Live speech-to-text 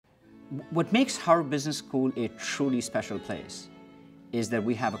What makes Harvard Business School a truly special place is that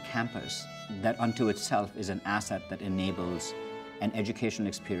we have a campus that unto itself is an asset that enables an educational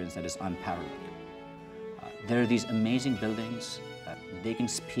experience that is unparalleled. There are these amazing buildings. They can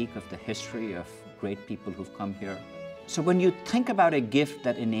speak of the history of great people who've come here. So when you think about a gift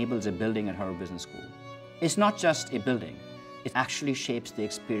that enables a building at Harvard Business School, it's not just a building. It actually shapes the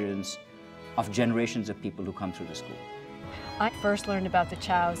experience of generations of people who come through the school. I first learned about the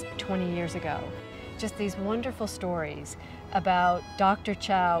Chaos 20 years ago. Just these wonderful stories about Dr.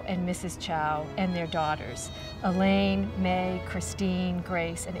 Chao and Mrs. Chao and their daughters, Elaine, May, Christine,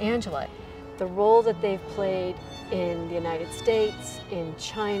 Grace, and Angela. The role that they've played in the United States, in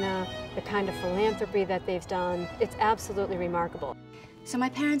China, the kind of philanthropy that they've done, it's absolutely remarkable. So my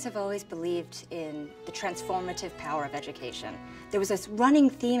parents have always believed in the transformative power of education. There was this running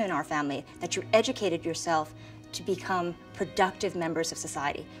theme in our family that you educated yourself to become productive members of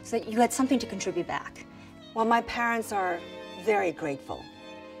society, so that you had something to contribute back. Well, my parents are very grateful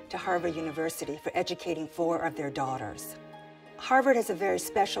to Harvard University for educating 4 of their daughters. Harvard has a very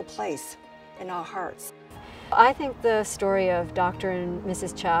special place in our hearts. I think the story of Dr. and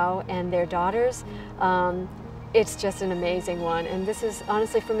Mrs. Chao and their daughters, it's just an amazing one, and this is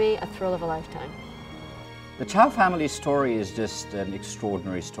honestly for me a thrill of a lifetime. The Chao family story is just an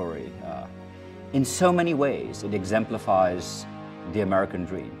extraordinary story. In so many ways, it exemplifies the American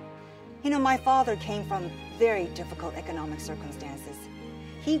dream. You know, my father came from very difficult economic circumstances.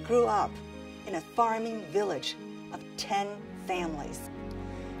 He grew up in a farming village of 10 families.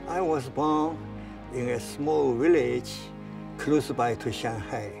 I was born in a small village close by to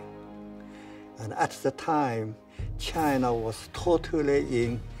Shanghai. And at the time, China was totally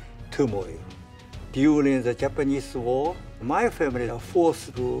in turmoil. During the Japanese War, my family was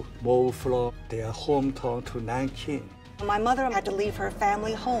forced to move from their hometown to Nanking. My mother had to leave her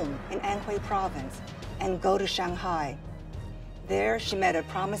family home in Anhui province and go to Shanghai. There, she met a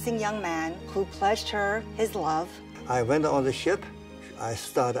promising young man who pledged her his love. I went on the ship. I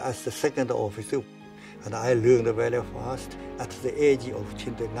started as the second officer, and I learned very fast. At the age of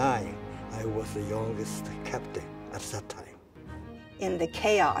 29, I was the youngest captain at that time. In the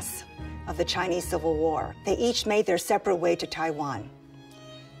chaos of the Chinese Civil War, they each made their separate way to Taiwan.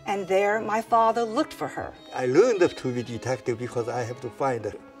 And there, my father looked for her. I learned to be detective because I have to find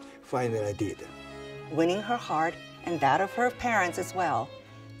her. Finally, I did. Winning her heart and that of her parents as well,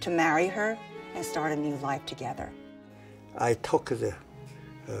 to marry her and start a new life together. I took the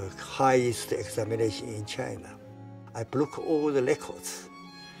highest examination in China. I broke all the records.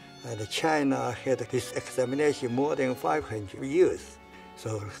 And China had this examination more than 500 years.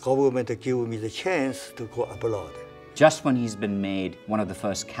 So the government gave me the chance to go abroad. Just when he's been made one of the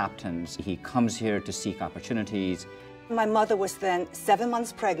first captains, he comes here to seek opportunities. My mother was then 7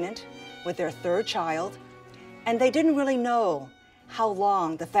 months pregnant with their 3rd child, and they didn't really know how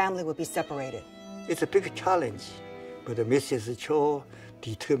long the family would be separated. It's a big challenge, but Mrs. Chao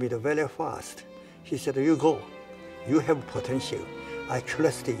determined very fast. She said, you go, you have potential, I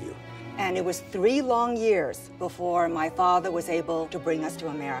trust you. And it was 3 long years before my father was able to bring us to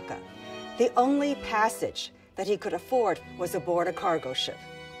America. The only passage that he could afford was aboard a cargo ship.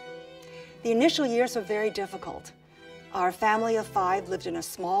 The initial years were very difficult. Our family of 5 lived in a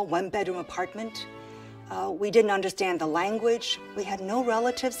small 1-bedroom apartment. We didn't understand the language. We had no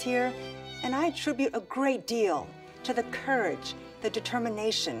relatives here. And I attribute a great deal to the courage, the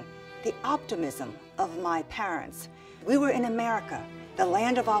determination, the optimism of my parents. We were in America, the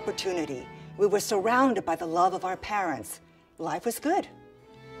land of opportunity. We were surrounded by the love of our parents. Life was good.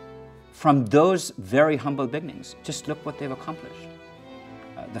 From those very humble beginnings, just look what they've accomplished.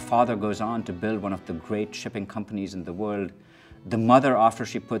 The father goes on to build one of the great shipping companies in the world. The mother, after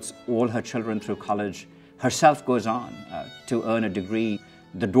she puts all her children through college, herself goes on to earn a degree.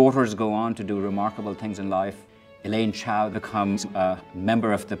 The daughters go on to do remarkable things in life. Elaine Chao becomes a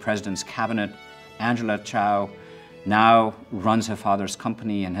member of the president's cabinet. Angela Chao now runs her father's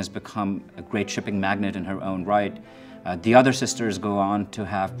company and has become a great shipping magnate in her own right. The other sisters go on to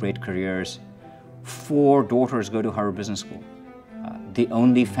have great careers. 4 daughters go to Harvard Business School. The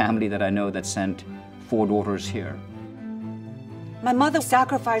only family that I know that sent 4 daughters here. My mother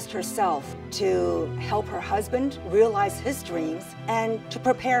sacrificed herself to help her husband realize his dreams and to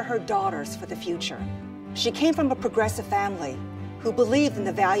prepare her daughters for the future. She came from a progressive family who believed in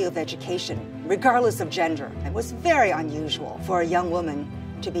the value of education, regardless of gender. It was very unusual for a young woman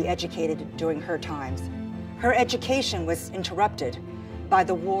to be educated during her times. Her education was interrupted by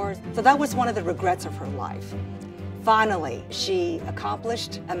the war, so that was one of the regrets of her life. Finally, she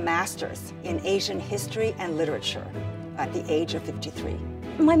accomplished a master's in Asian history and literature at the age of 53.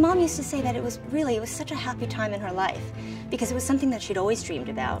 My mom used to say that it was such a happy time in her life because it was something that she'd always dreamed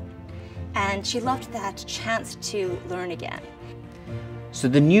about. And she loved that chance to learn again. So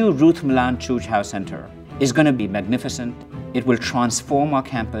the new Ruth Mulan Chu Chao Center is going to be magnificent. It will transform our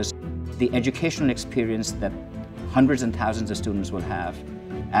campus. The educational experience that hundreds and thousands of students will have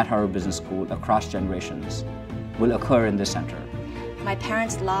at Harvard Business School across generations will occur in this center. My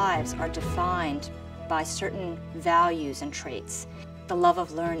parents' lives are defined by certain values and traits. The love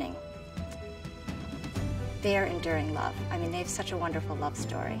of learning, their enduring love. I mean, they have such a wonderful love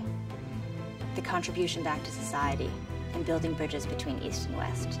story. The contribution back to society and building bridges between East and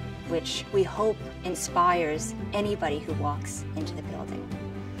West, which we hope inspires anybody who walks into the building.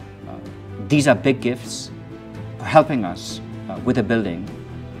 These are big gifts for helping us with a building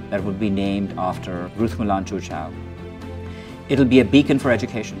that will be named after Ruth Mulan Chu Chao. It'll be a beacon for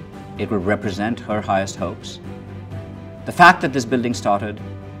education. It will represent her highest hopes. The fact that this building started,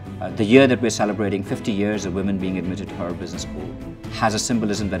 the year that we're celebrating 50 years of women being admitted to Harvard Business School, has a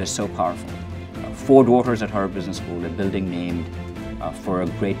symbolism that is so powerful. 4 daughters at Harvard Business School, a building named for a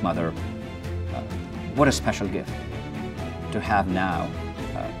great mother. What a special gift to have now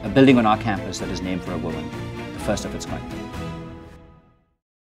a building on our campus that is named for a woman, the first of its kind.